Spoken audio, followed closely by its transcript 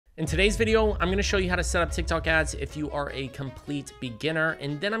In today's video, I'm going to show you how to set up TikTok ads if you are a complete beginner,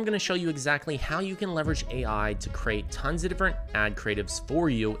 and then I'm going to show you exactly how you can leverage AI to create tons of different ad creatives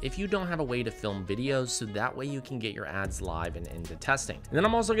for you if you don't have a way to film videos, so that way you can get your ads live and into testing. And then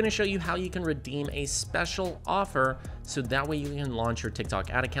I'm also going to show you how you can redeem a special offer, so that way you can launch your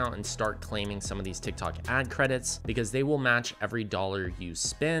TikTok ad account and start claiming some of these TikTok ad credits, because they will match every dollar you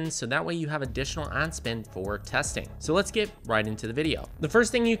spend, so that way you have additional ad spend for testing. So let's get right into the video. The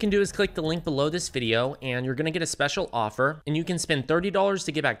first thing you can do is click the link below this video, and you're going to get a special offer, and you can spend $30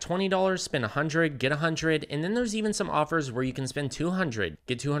 to get back $20, spend $100, get $100, and then there's even some offers where you can spend $200,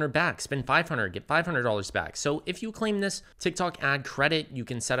 get $200 back, spend $500, get $500 back. So if you claim this TikTok ad credit, you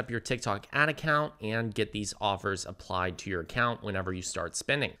can set up your TikTok ad account and get these offers applied to your account whenever you start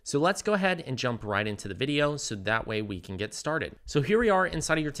spending. So let's go ahead and jump right into the video, so that way we can get started. So here we are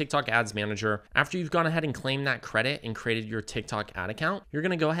inside of your TikTok ads manager. After you've gone ahead and claimed that credit and created your TikTok ad account, you're going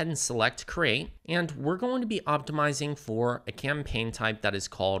to go ahead and select create, and we're going to be optimizing for a campaign type that is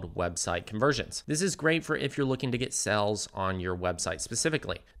called website conversions. This is great for if you're looking to get sales on your website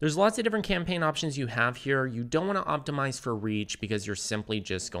specifically. There's lots of different campaign options you have here. You don't want to optimize for reach because you're simply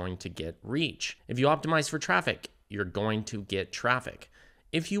just going to get reach. If you optimize for traffic, you're going to get traffic.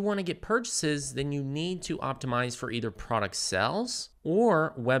 If you want to get purchases, then you need to optimize for either product sales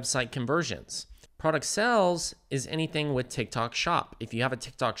or website conversions. Product sales is anything with TikTok Shop. If you have a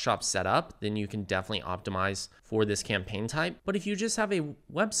TikTok Shop set up, then you can definitely optimize for this campaign type. But if you just have a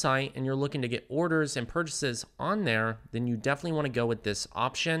website and you're looking to get orders and purchases on there, then you definitely want to go with this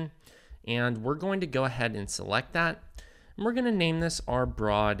option. And we're going to go ahead and select that. And we're going to name this our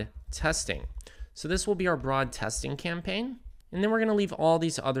broad testing. So this will be our broad testing campaign. And then we're going to leave all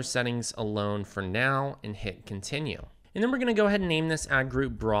these other settings alone for now and hit continue. And then we're going to go ahead and name this ad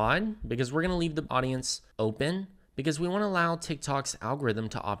group broad, because we're going to leave the audience open, because we want to allow TikTok's algorithm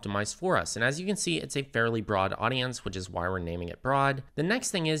to optimize for us. And as you can see, it's a fairly broad audience, which is why we're naming it broad. The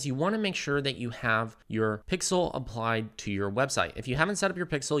next thing is you want to make sure that you have your pixel applied to your website. If you haven't set up your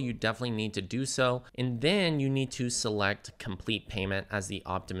pixel, you definitely need to do so. And then you need to select complete payment as the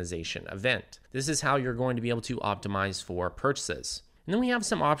optimization event. This is how you're going to be able to optimize for purchases. And then we have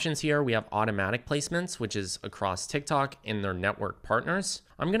some options here. We have automatic placements, which is across TikTok and their network partners.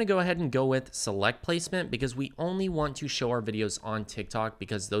 I'm going to go ahead and go with select placement, because we only want to show our videos on TikTok,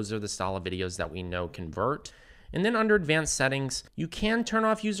 because those are the style of videos that we know convert. And then under advanced settings, you can turn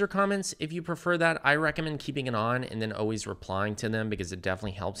off user comments if you prefer that. I recommend keeping it on and then always replying to them, because it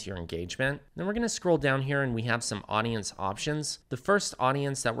definitely helps your engagement. Then we're going to scroll down here and we have some audience options. The first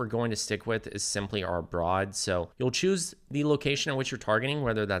audience that we're going to stick with is simply our broad. So you'll choose the location at which you're targeting,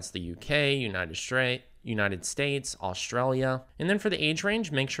 whether that's the UK, United States, Australia. And then for the age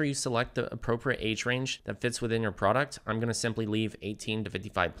range, make sure you select the appropriate age range that fits within your product. I'm going to simply leave 18 to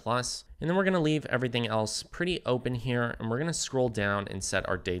 55 plus. And then we're going to leave everything else pretty open here, and we're going to scroll down and set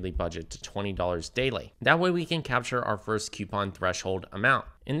our daily budget to $20 daily. That way we can capture our first coupon threshold amount.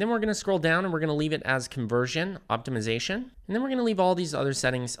 And then we're going to scroll down and we're going to leave it as conversion optimization. And then we're going to leave all these other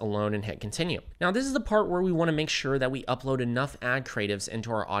settings alone and hit continue. Now this is the part where we want to make sure that we upload enough ad creatives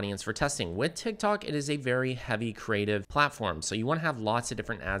into our audience for testing. With TikTok, it is a very heavy creative platform. So you want to have lots of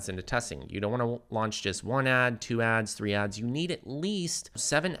different ads into testing. You don't want to launch just one ad, 2 ads, 3 ads. You need at least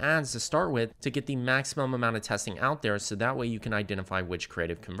 7 ads to start with to get the maximum amount of testing out there, so that way you can identify which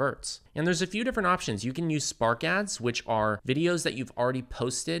creative converts. And there's a few different options. You can use Spark ads, which are videos that you've already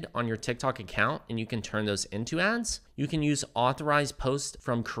posted on your TikTok account, and you can turn those into ads. You can use authorized posts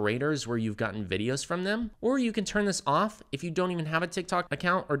from creators where you've gotten videos from them, or you can turn this off if you don't even have a TikTok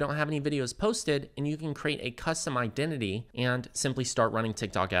account or don't have any videos posted, and you can create a custom identity and simply start running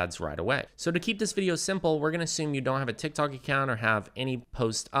TikTok ads right away. So to keep this video simple, we're going to assume you don't have a TikTok account or have any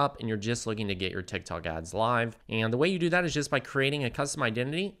post up, and you're just looking to get your TikTok ads live. And the way you do that is just by creating a custom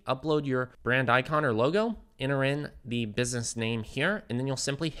identity, upload your brand icon or logo, enter in the business name here, and then you'll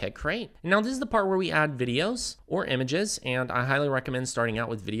simply hit create. Now this is the part where we add videos or images, and I highly recommend starting out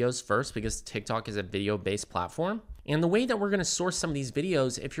with videos first, because TikTok is a video-based platform. And the way that we're going to source some of these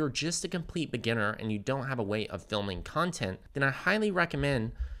videos, if you're just a complete beginner and you don't have a way of filming content, then I highly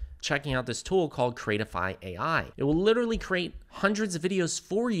recommend checking out this tool called Creatify AI. It will literally create hundreds of videos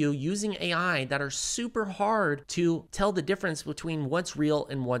for you using AI that are super hard to tell the difference between what's real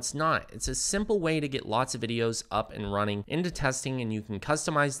and what's not. It's a simple way to get lots of videos up and running into testing, and you can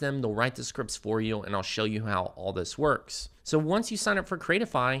customize them. They'll write the scripts for you, and I'll show you how all this works. So once you sign up for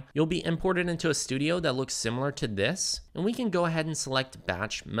Creatify, you'll be imported into a studio that looks similar to this, and we can go ahead and select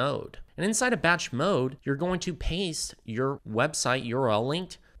batch mode. And inside of batch mode, you're going to paste your website URL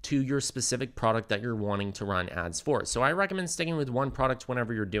link to your specific product that you're wanting to run ads for. So I recommend sticking with one product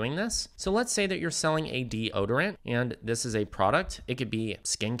whenever you're doing this. So let's say that you're selling a deodorant and this is a product. It could be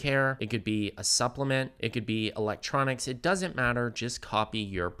skincare, it could be a supplement, it could be electronics. It doesn't matter. Just copy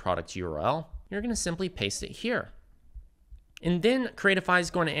your product URL. You're going to simply paste it here. And then Creatify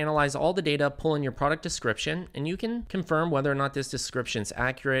is going to analyze all the data, pull in your product description, and you can confirm whether or not this description is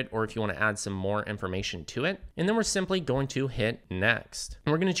accurate or if you want to add some more information to it. And then we're simply going to hit next.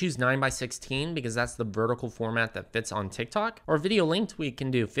 And we're going to choose 9:16 because that's the vertical format that fits on TikTok. Or video linked, we can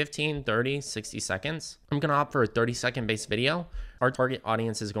do 15, 30, 60 seconds. I'm going to opt for a 30-second based video. Our target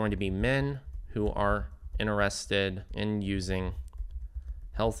audience is going to be men who are interested in using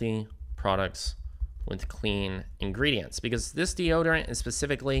healthy products with clean ingredients, because this deodorant is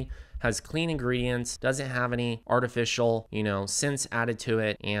specifically has clean ingredients, doesn't have any artificial, scents added to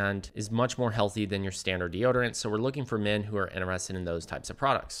it, and is much more healthy than your standard deodorant. So we're looking for men who are interested in those types of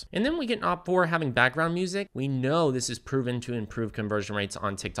products. And then we can opt for having background music. We know this is proven to improve conversion rates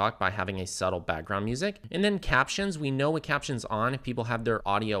on TikTok by having a subtle background music. And then captions, we know with captions on, if people have their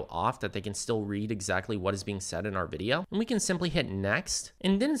audio off, that they can still read exactly what is being said in our video. And we can simply hit next.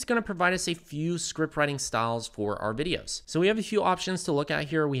 And then it's going to provide us a few script writing styles for our videos. So we have a few options to look at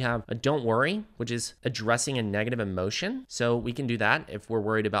here. We have a don't worry, which is addressing a negative emotion. So we can do that if we're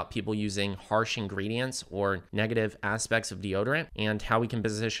worried about people using harsh ingredients or negative aspects of deodorant, and how we can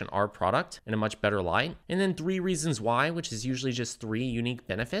position our product in a much better light. And then 3 reasons why, which is usually just 3 unique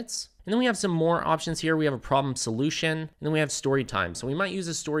benefits. And then we have some more options here. We have a problem solution, and then we have story time. So we might use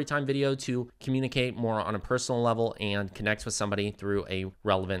a story time video to communicate more on a personal level and connect with somebody through a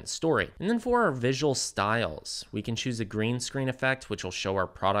relevant story. And then for our visual styles, we can choose a green screen effect, which will show our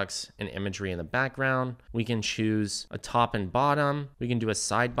products and imagery in the background. We can choose a top and bottom. We can do a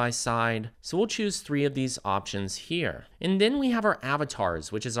side by side. So we'll choose 3 of these options here. And then we have our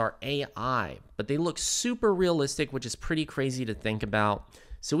avatars, which is our AI, but they look super realistic, which is pretty crazy to think about.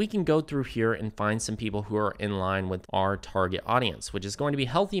 So we can go through here and find some people who are in line with our target audience, which is going to be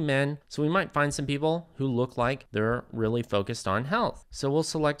healthy men. So we might find some people who look like they're really focused on health. So we'll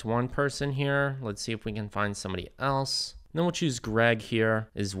select one person here. Let's see if we can find somebody else. And then we'll choose Greg here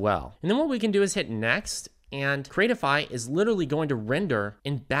as well. And then what we can do is hit next. And Creatify is literally going to render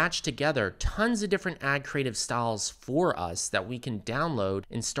and batch together tons of different ad creative styles for us that we can download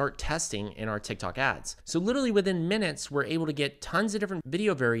and start testing in our TikTok ads. So literally within minutes, we're able to get tons of different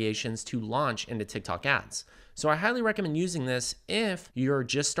video variations to launch into TikTok ads. So I highly recommend using this if you're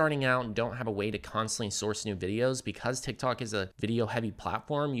just starting out and don't have a way to constantly source new videos. Because TikTok is a video heavy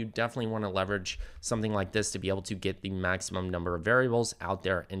platform, you definitely want to leverage something like this to be able to get the maximum number of variables out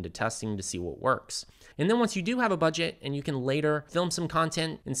there into testing to see what works. And then once you do have a budget and you can later film some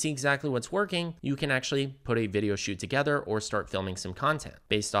content and see exactly what's working, you can actually put a video shoot together or start filming some content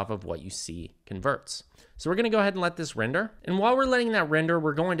based off of what you see converts. So we're going to go ahead and let this render. And while we're letting that render,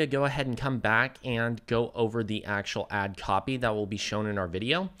 we're going to go ahead and come back and go over the actual ad copy that will be shown in our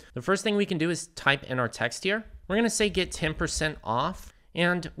video. The first thing we can do is type in our text here. We're going to say get 10% off.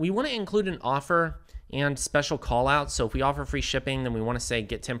 And we want to include an offer and special call out. So if we offer free shipping, then we want to say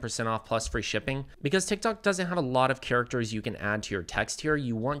get 10% off plus free shipping. Because TikTok doesn't have a lot of characters you can add to your text here,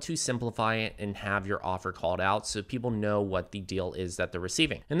 you want to simplify it and have your offer called out so people know what the deal is that they're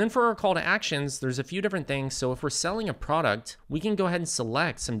receiving. And then for our call to actions, there's a few different things. So if we're selling a product, we can go ahead and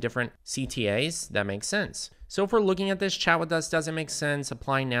select some different CTAs that make sense. So if we're looking at this, chat with us doesn't make sense,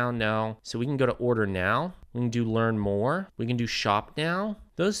 apply now, no. So we can go to order now. We can do learn more. We can do shop now.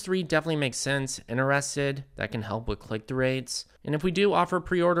 Those 3 definitely make sense. Interested, that can help with click-through rates. And if we do offer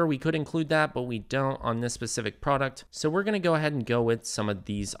pre-order, we could include that, but we don't on this specific product. So we're going to go ahead and go with some of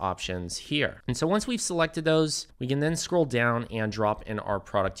these options here. And so once we've selected those, we can then scroll down and drop in our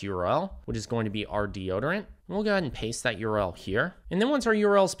product URL, which is going to be our deodorant. We'll go ahead and paste that URL here. And then once our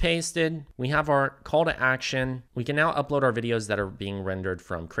URL is pasted, we have our call to action. We can now upload our videos that are being rendered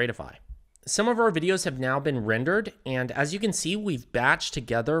from Creatify. Some of our videos have now been rendered, and as you can see, we've batched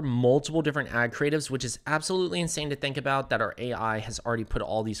together multiple different ad creatives, which is absolutely insane to think about that our AI has already put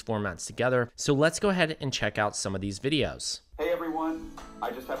all these formats together. So let's go ahead and check out some of these videos. Hey everyone,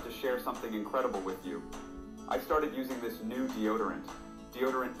 I just have to share something incredible with you. I started using this new deodorant,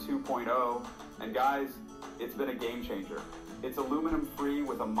 Deodorant 2.0, and guys, it's been a game changer. It's aluminum free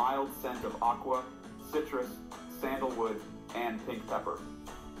with a mild scent of aqua, citrus, sandalwood, and pink pepper.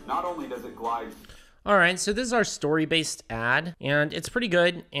 Not only does it glide... All right, so this is our story-based ad, and it's pretty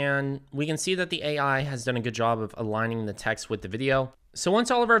good, and we can see that the AI has done a good job of aligning the text with the video. So once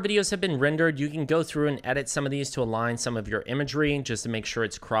all of our videos have been rendered, you can go through and edit some of these to align some of your imagery just to make sure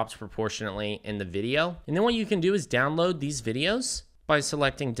it's cropped proportionately in the video. And then what you can do is download these videos by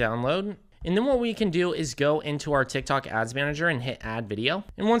selecting download. And then what we can do is go into our TikTok Ads Manager and hit add video.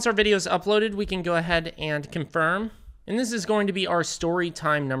 And once our video is uploaded, we can go ahead and confirm. And this is going to be our story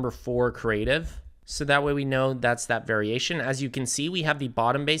time number 4 creative. So that way we know that's that variation. As you can see, we have the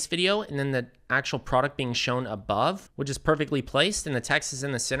bottom base video and then the actual product being shown above, which is perfectly placed, and the text is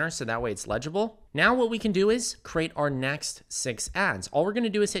in the center, so that way it's legible. Now what we can do is create our next 6 ads. All we're gonna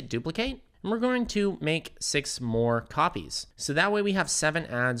do is hit duplicate, and we're going to make 6 more copies. So that way we have 7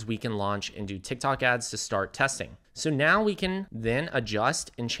 ads we can launch and do TikTok ads to start testing. So now we can then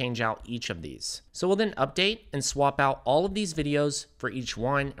adjust and change out each of these. So we'll then update and swap out all of these videos for each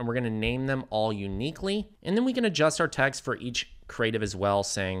one, and we're gonna name them all uniquely. And then we can adjust our text for each creative as well,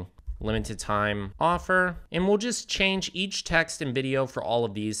 saying limited time offer. And we'll just change each text and video for all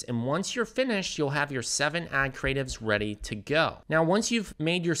of these. And once you're finished, you'll have your 7 ad creatives ready to go. Now, once you've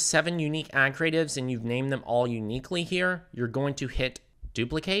made your 7 unique ad creatives and you've named them all uniquely here, you're going to hit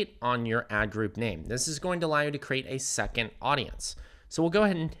duplicate on your ad group name. This is going to allow you to create a second audience. So we'll go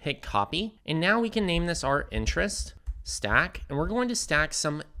ahead and hit copy. And now we can name this our interest stack. And we're going to stack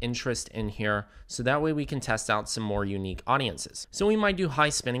some interest in here. So that way we can test out some more unique audiences. So we might do high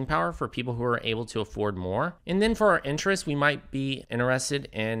spending power for people who are able to afford more. And then for our interest, we might be interested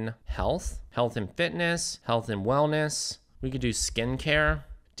in health and fitness, health and wellness. We could do skincare,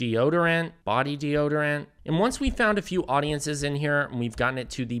 deodorant, body deodorant. And once we found a few audiences in here and we've gotten it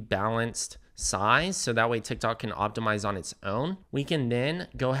to the balanced size, so that way TikTok can optimize on its own, we can then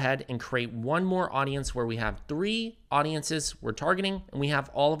go ahead and create one more audience where we have 3 audiences we're targeting, and we have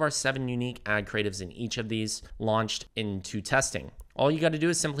all of our 7 unique ad creatives in each of these launched into testing. All you got to do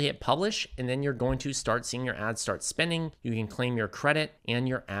is simply hit publish, and then you're going to start seeing your ads start spending. You can claim your credit and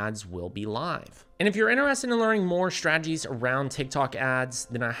your ads will be live. And if you're interested in learning more strategies around TikTok ads,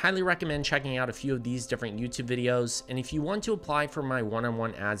 then I highly recommend checking out a few of these different YouTube videos. And if you want to apply for my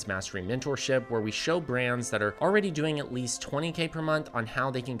one-on-one ads mastery mentorship, where we show brands that are already doing at least 20K per month on how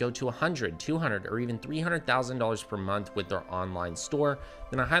they can go to 100, 200, or even $300,000 per month with their online store,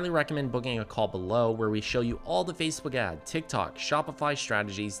 then I highly recommend booking a call below, where we show you all the Facebook ad, TikTok, Shopify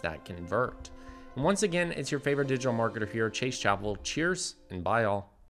strategies that convert. And once again, it's your favorite digital marketer here, Chase Chappell. Cheers and bye all.